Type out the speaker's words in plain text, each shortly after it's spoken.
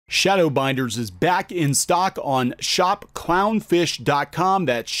Shadow Binders is back in stock on shopclownfish.com.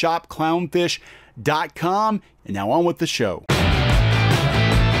 That's shopclownfish.com. And now on with the show.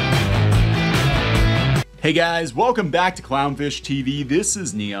 Hey guys, welcome back to Clownfish TV. This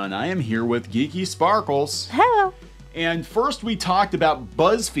is Neon. I am here with Geeky Sparkles. Hello. And first we talked about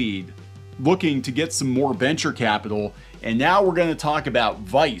BuzzFeed looking to get some more venture capital. And now we're going to talk about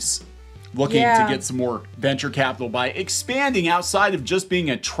Vice looking to get some more venture capital by expanding outside of just being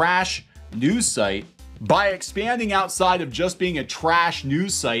a trash news site. By expanding outside of just being a trash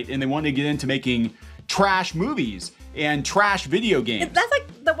news site, and they want to get into making trash movies and trash video games. That's like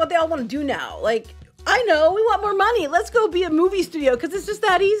what they all want to do now. Like, I know, we want more money. Let's go be a movie studio because it's just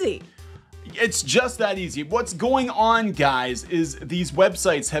that easy. It's just that easy. What's going on, guys, is these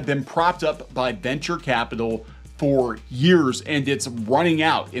websites have been propped up by venture capital for years, and it's running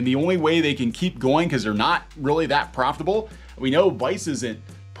out. And the only way they can keep going, because they're not really that profitable. We know Vice isn't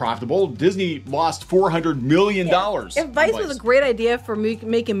profitable. Disney lost $400 million. If Vice was a great idea for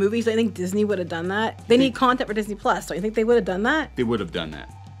making movies, I think Disney would have done that. They need content for Disney Plus. Don't you think they would have done that? They would have done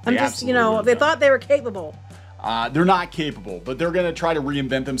that. I'm just, you know, they thought they were capable. They're not capable, but they're going to try to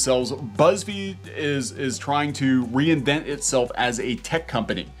reinvent themselves. BuzzFeed is trying to reinvent itself as a tech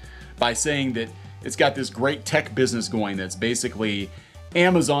company by saying that it's got this great tech business going that's basically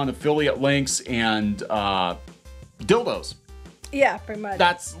Amazon affiliate links and dildos. Yeah, pretty much.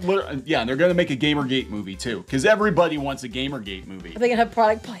 That's literally, yeah, they're going to make a Gamergate movie too, because everybody wants a Gamergate movie. Are they going to have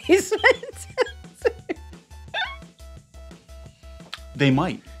product placement? They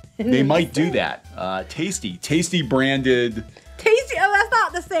might. They might do that. Tasty branded. Tasty, oh, that's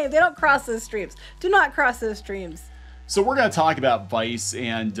not the same. They don't cross those streams. Do not cross those streams. So we're going to talk about Vice,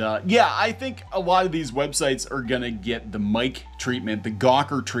 and yeah, I think a lot of these websites are going to get the Mike treatment, the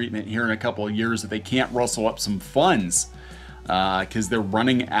Gawker treatment here in a couple of years if they can't rustle up some funds, because they're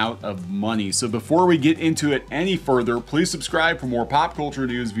running out of money. So before we get into it any further, please subscribe for more pop culture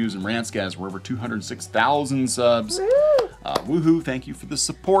news, views, and rants, guys. We're over 206,000 subs. Woo! Woohoo, thank you for the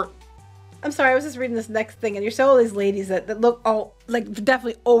support. I'm sorry, I was just reading this next thing, and you're so all these ladies that look all like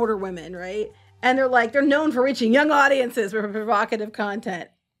definitely older women, right? And they're known for reaching young audiences with provocative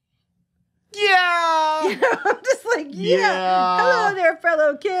content. Yeah! You know, I'm just like, yeah. Hello there,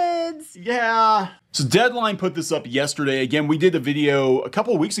 fellow kids. Yeah. So Deadline put this up yesterday. Again, we did a video a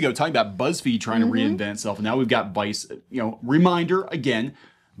couple of weeks ago talking about BuzzFeed trying to reinvent itself. And now we've got Vice. You know, reminder again,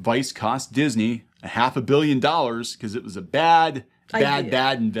 Vice cost Disney $500 million because it was a bad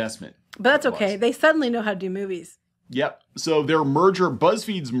investment. But that's okay. They suddenly know how to do movies. Yep. So their merger,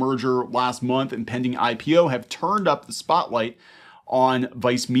 BuzzFeed's merger last month and pending IPO have turned up the spotlight on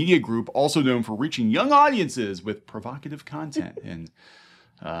Vice Media Group, also known for reaching young audiences with provocative content and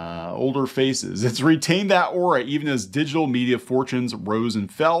older faces. It's retained that aura even as digital media fortunes rose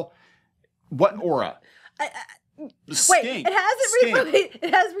and fell. What aura? Wait,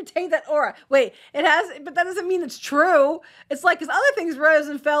 it has retained that aura. Wait, it has, but that doesn't mean it's true. It's like, because other things rose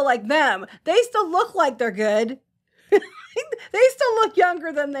and fell like them. They still look like they're good. They still look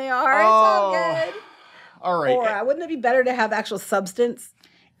younger than they are. It's all good. All right. Aura. Wouldn't it be better to have actual substance?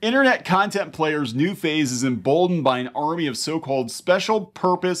 Internet content players' new phase is emboldened by an army of so-called special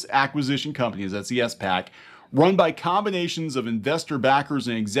purpose acquisition companies, that's the SPAC, run by combinations of investor backers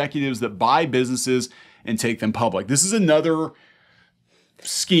and executives that buy businesses and take them public. This is another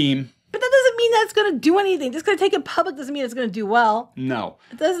scheme. But that doesn't mean that's going to do anything. Just going to take it public doesn't mean it's going to do well. No.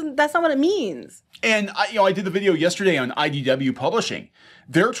 It doesn't. That's not what it means. And I did the video yesterday on IDW Publishing.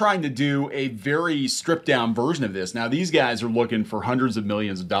 They're trying to do a very stripped down version of this. Now, these guys are looking for hundreds of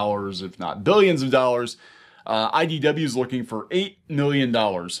millions of dollars, if not billions of dollars. IDW is looking for $8 million,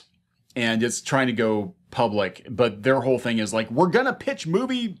 and it's trying to go public. But their whole thing is like, we're going to pitch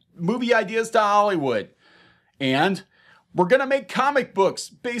movie ideas to Hollywood. And we're going to make comic books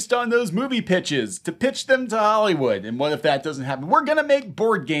based on those movie pitches to pitch them to Hollywood. And what if that doesn't happen? We're going to make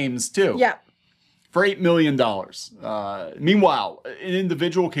board games too. Yeah. For $8 million. Meanwhile, an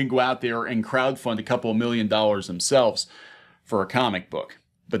individual can go out there and crowdfund a couple of $1 million themselves for a comic book.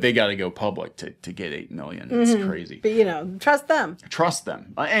 But they got to go public to get $8 million. It's crazy. But, you know, trust them. Trust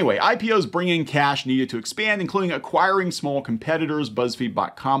them. Anyway, IPOs bring in cash needed to expand, including acquiring small competitors. BuzzFeed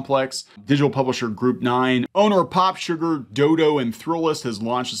bought Complex. Digital publisher Group 9. Owner of Pop Sugar, Dodo, and Thrillist has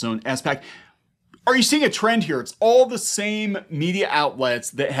launched its own SPAC. Are you seeing a trend here? It's all the same media outlets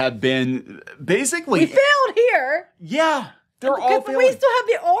that have been basically... We failed here. Yeah. They're all failing. We still have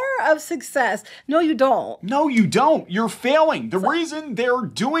the aura of success. No, you don't. No, you don't. You're failing. The reason they're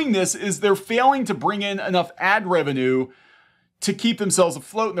doing this is they're failing to bring in enough ad revenue to keep themselves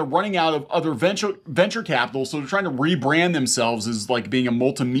afloat, and they're running out of other venture capital, so they're trying to rebrand themselves as like being a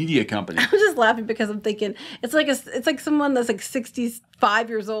multimedia company. I'm just laughing because I'm thinking it's like someone that's like 65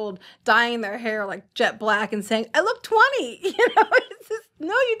 years old dyeing their hair like jet black and saying, "I look 20." You know, it's just,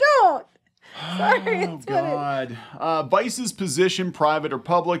 no, you don't. Sorry. Oh, God. Vice's position, private or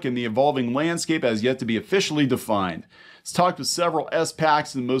public, in the evolving landscape has yet to be officially defined. It's talked with several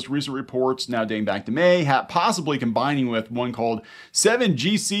SPACs in the most recent reports, now dating back to May, possibly combining with one called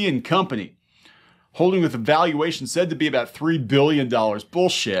 7GC and Company, holding with a valuation said to be about $3 billion.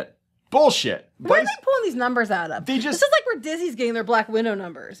 Bullshit. Bullshit. Where are they pulling these numbers out of? This is like where Disney's getting their Black Widow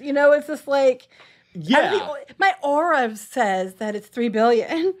numbers. You know, it's just like... Yeah. My aura says that it's $3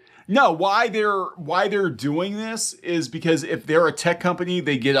 billion. No, why they're doing this is because if they're a tech company,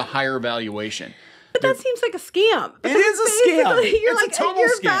 they get a higher valuation. But that seems like a scam. It is a scam. It's a total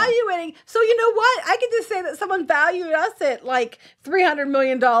scam. Valuing. So you know what? I could just say that someone valued us at like $300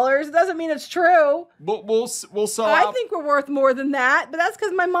 million. It doesn't mean it's true. We'll sell I out. think we're worth more than that, but that's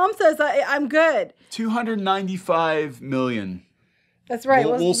because my mom says I'm good. $295 million. That's right.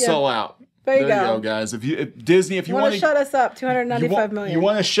 We'll sell out. There you go, guys. If Disney, if you want to shut us up, $295 million. You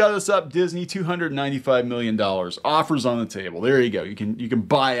want to shut us up, Disney, $295 million. Offers on the table. There you go. You can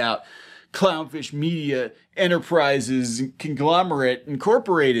buy out Clownfish Media Enterprises Conglomerate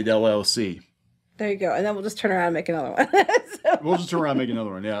Incorporated LLC. There you go. And then we'll just turn around and make another one. We'll just turn around and make another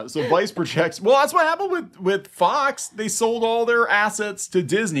one, yeah. So Vice projects... Well, that's what happened with Fox. They sold all their assets to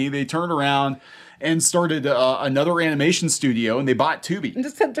Disney. They turned around and started another animation studio, and they bought Tubi. And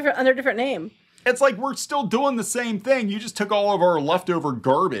just under a different name. It's like we're still doing the same thing. You just took all of our leftover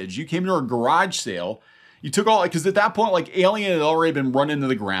garbage. You came to our garage sale. You took all... Because at that point, like, Alien had already been run into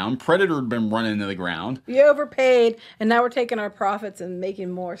the ground. Predator had been run into the ground. You overpaid, and now we're taking our profits and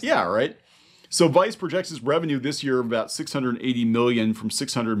making more stuff. Yeah, right? So Vice projects its revenue this year of about $680 million from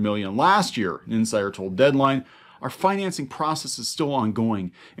 $600 million last year. An insider told Deadline, our financing process is still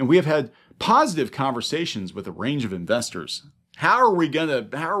ongoing, and we have had positive conversations with a range of investors. How are we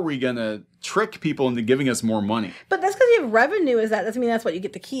gonna trick people into giving us more money? But that's because you have revenue. Doesn't mean that's what you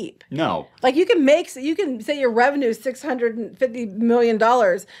get to keep. No. Like you can say your revenue is $650 million,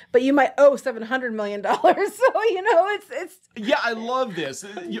 but you might owe $700 million. So you know it's. Yeah, I love this.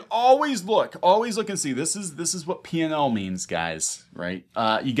 You always look and see. This is what P&L means, guys. Right?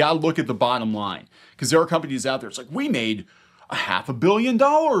 You got to look at the bottom line because there are companies out there. It's like we made $500 million.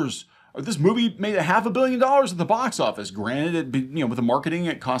 Or this movie made $500 million at the box office. Granted, with the marketing,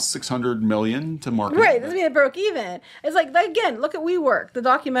 it cost $600 million to market. Right, doesn't mean it broke even. It's like again, look at WeWork, the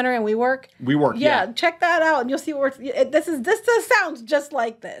documentary on WeWork. WeWork, yeah. Check that out, and you'll see what this sounds just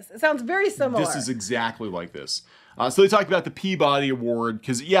like this. It sounds very similar. This is exactly like this. So they talked about the Peabody Award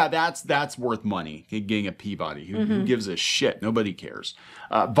because that's worth money. Getting a Peabody, who gives a shit? Nobody cares.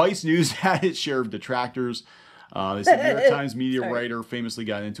 Vice News had its share of detractors. They said New York Times media writer famously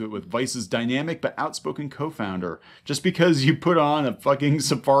got into it with Vice's dynamic but outspoken co-founder. Just because you put on a fucking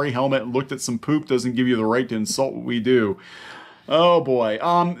safari helmet and looked at some poop doesn't give you the right to insult what we do. Oh boy.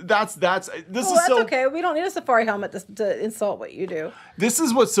 That's okay. We don't need a safari helmet to insult what you do. This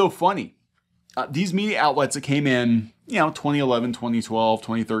is what's so funny. These media outlets that came in, 2011, 2012,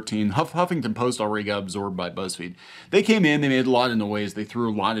 2013, Huffington Post already got absorbed by BuzzFeed. They came in, they made a lot of noise, they threw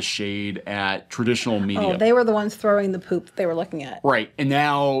a lot of shade at traditional media. Oh, they were the ones throwing the poop that they were looking at. Right. And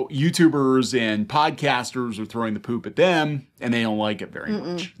now YouTubers and podcasters are throwing the poop at them, and they don't like it very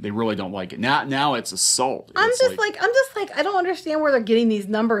much. They really don't like it. Now it's assault. I'm just like, I don't understand where they're getting these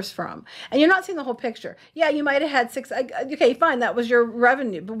numbers from. And you're not seeing the whole picture. Yeah, you might have had okay, fine, that was your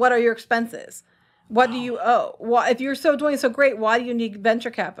revenue, but what are your expenses? What do you owe? Why, if you're doing so great, why do you need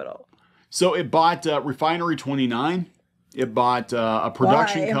venture capital? So it bought Refinery 29. It bought a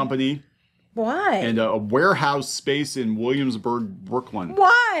production company. Why? And a warehouse space in Williamsburg, Brooklyn.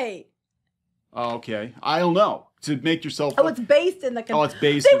 Why? Okay. I don't know. To make yourself... Oh, it's based in the... it's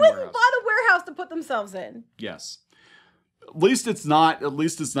based in They wouldn't buy a warehouse to put themselves in. Yes. At least it's not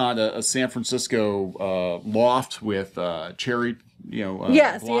a San Francisco loft with cherry...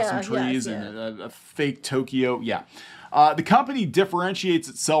 blossom trees and a fake Tokyo. Yeah. The company differentiates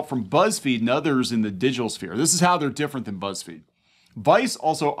itself from BuzzFeed and others in the digital sphere. This is how they're different than BuzzFeed. Vice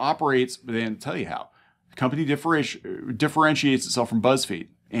also operates, but they didn't tell you how. The company differentiates itself from BuzzFeed.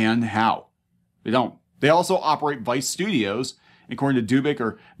 And how? They don't. They also operate Vice Studios, according to Dubik,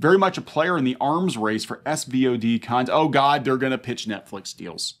 are very much a player in the arms race for SVOD content. Oh, God, they're going to pitch Netflix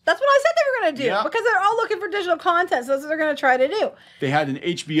deals. That's what I said they were going to do, because they're all looking for digital content, so that's what they're going to try to do. They had an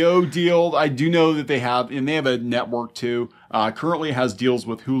HBO deal. I do know that they have a network, too. Currently has deals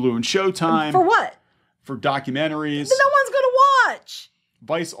with Hulu and Showtime. For what? For documentaries. But no one's going to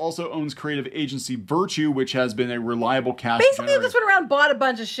Vice also owns creative agency Virtue, which has been a reliable cash Basically, generator. they just went around and bought a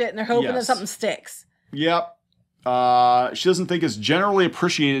bunch of shit and they're hoping that something sticks. Yep. She doesn't think it's generally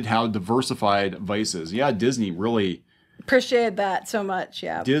appreciated how diversified Vice is. Yeah, Disney really appreciated that so much.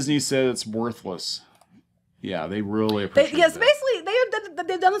 Yeah. Disney said it's worthless. Yeah, they really appreciate Yes, that. basically,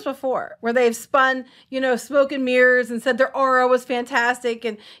 they've done this before, where they've spun, smoke and mirrors and said their aura was fantastic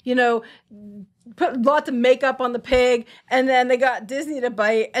and, put lots of makeup on the pig, and then they got Disney to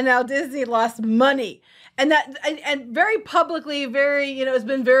bite, and now Disney lost money. And very publicly, it's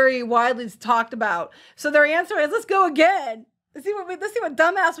been very widely talked about. So their answer is, let's go again. Let's see what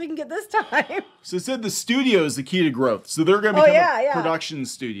dumbass we can get this time. So it said the studio is the key to growth. So they're going to become a production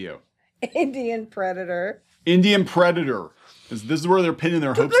studio. Indian Predator. Indian Predator. This is where they're pinning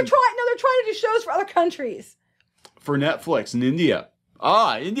their hopes. They're trying to do shows for other countries. For Netflix in India.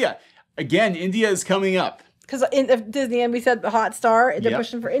 India. Again, India is coming up. Because Disney, and we said Hotstar, they're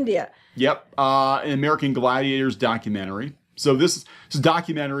pushing for India. Yep. An American Gladiators documentary. So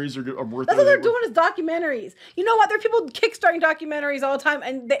documentaries are worth. That's what they're doing is documentaries. You know what? There are people kickstarting documentaries all the time,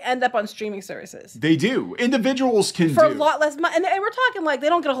 and they end up on streaming services. They do. Individuals can for a lot less money, and we're talking like they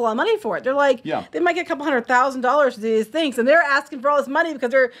don't get a whole lot of money for it. They're like, they might get a couple $100,000 to do these things, and they're asking for all this money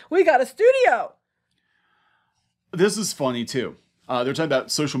because we got a studio. This is funny too. They're talking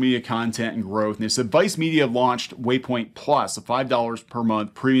about social media content and growth. And they said Vice Media launched Waypoint Plus, a $5 per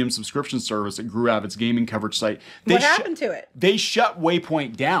month premium subscription service that grew out of its gaming coverage site. What happened to it? They shut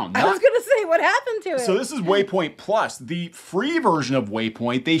Waypoint down. I was going to say, what happened to it? So this is Waypoint Plus. The free version of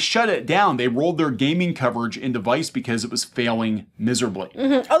Waypoint, they shut it down. They rolled their gaming coverage into Vice because it was failing miserably.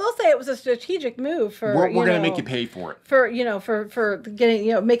 Mm-hmm. Oh, they'll say it was a strategic move for, we're going to make you pay for it. For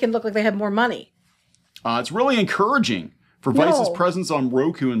getting, making it look like they have more money. It's really encouraging. For Vice's presence on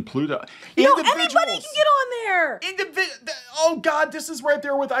Roku and Pluto. Anybody can get on there. Oh, God, this is right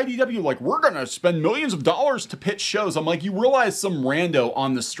there with IDW. Like, we're going to spend millions of dollars to pitch shows. I'm like, you realize some rando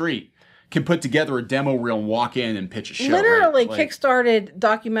on the street can put together a demo reel and walk in and pitch a show. Literally, right? Kickstarted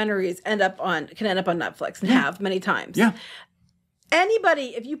documentaries can end up on Netflix and have many times. Yeah.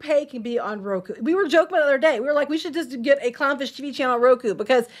 Anybody, if you pay, can be on Roku. We were joking about the other day. We were like, we should just get a Clownfish TV channel on Roku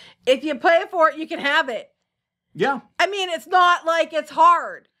because if you pay for it, you can have it. Yeah. I mean, it's not like it's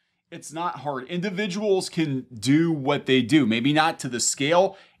hard. It's not hard. Individuals can do what they do. Maybe not to the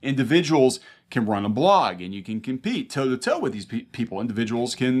scale. Individuals can run a blog and you can compete toe-to-toe with these people.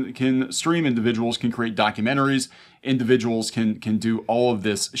 Individuals can stream. Individuals can create documentaries. Individuals can do all of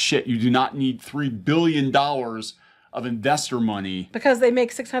this shit. You do not need $3 billion of investor money. Because they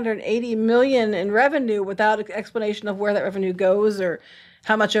make $680 million in revenue without an explanation of where that revenue goes or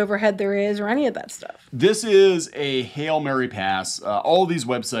how much overhead there is or any of that stuff. This is a Hail Mary pass. All of these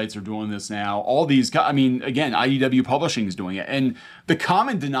websites are doing this now. All these, again, IDW Publishing is doing it. And the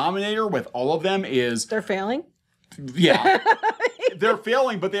common denominator with all of them is... They're failing? Yeah. They're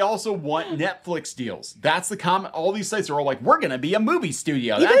failing, but they also want Netflix deals. That's the common... All these sites are all like, we're going to be a movie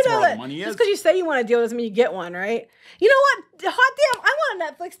studio. That's where all the money is. Just because you say you want a deal doesn't mean you get one, right? You know what? Hot damn, I want a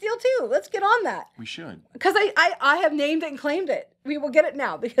Netflix deal too. Let's get on that. We should. Because I have named it and claimed it. We will get it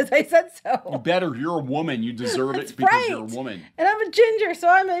now because I said so. You better. You're a woman. You deserve it because you're a woman. And I'm a ginger, so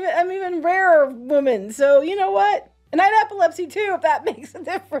I'm even rarer woman. So you know what? And I had epilepsy too, if that makes a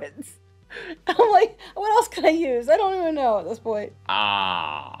difference. I'm like, what else can I use? I don't even know at this point.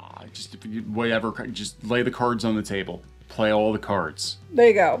 Just lay the cards on the table. Play all the cards. There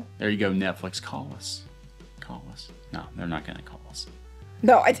you go. There you go. Netflix, call us. Call us. No, they're not going to call us.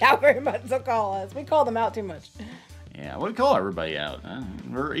 No, I doubt very much they'll call us. We call them out too much. Yeah, we call everybody out.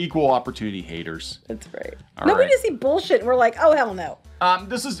 We're equal opportunity haters. That's right. We just see bullshit and we're like, oh, hell no.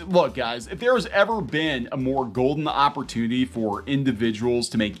 Look, guys, if there has ever been a more golden opportunity for individuals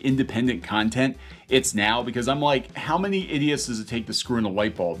to make independent content, it's now, because I'm like, how many idiots does it take to screw in a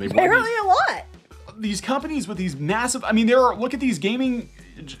light bulb? Apparently a lot. These companies with these massive, look at these gaming,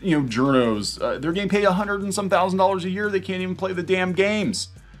 journos. They're getting paid $100 and some $1,000 a year. They can't even play the damn games.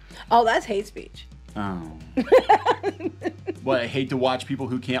 Oh, that's hate speech. Oh. What, I hate to watch people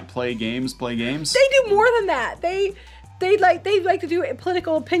who can't play games play games? They do more than that. They like to do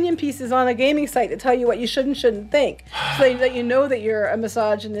political opinion pieces on a gaming site to tell you what you should and shouldn't think, so that you know that you're a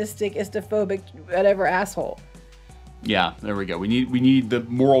misogynistic, istophobic, whatever asshole. Yeah, there we go. We need the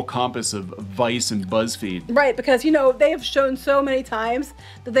moral compass of Vice and BuzzFeed. Right, because they have shown so many times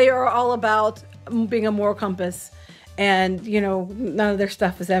that they are all about being a moral compass. And, none of their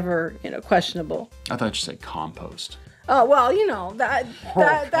stuff is ever, questionable. I thought you said compost. Oh, well,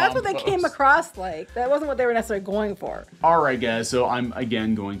 that's what they came across like. That wasn't what they were necessarily going for. All right, guys. So I'm,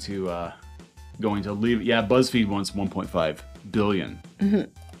 again, going to going to leave it. Yeah, BuzzFeed wants 1.5 billion. So do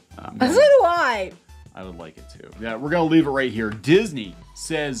I. I would like it too. Yeah, we're going to leave it right here. Disney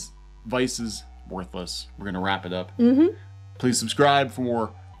says Vice is worthless. We're going to wrap it up. Please subscribe for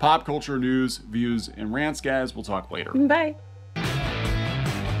more pop culture news, views, and rants, guys. We'll talk later. Bye.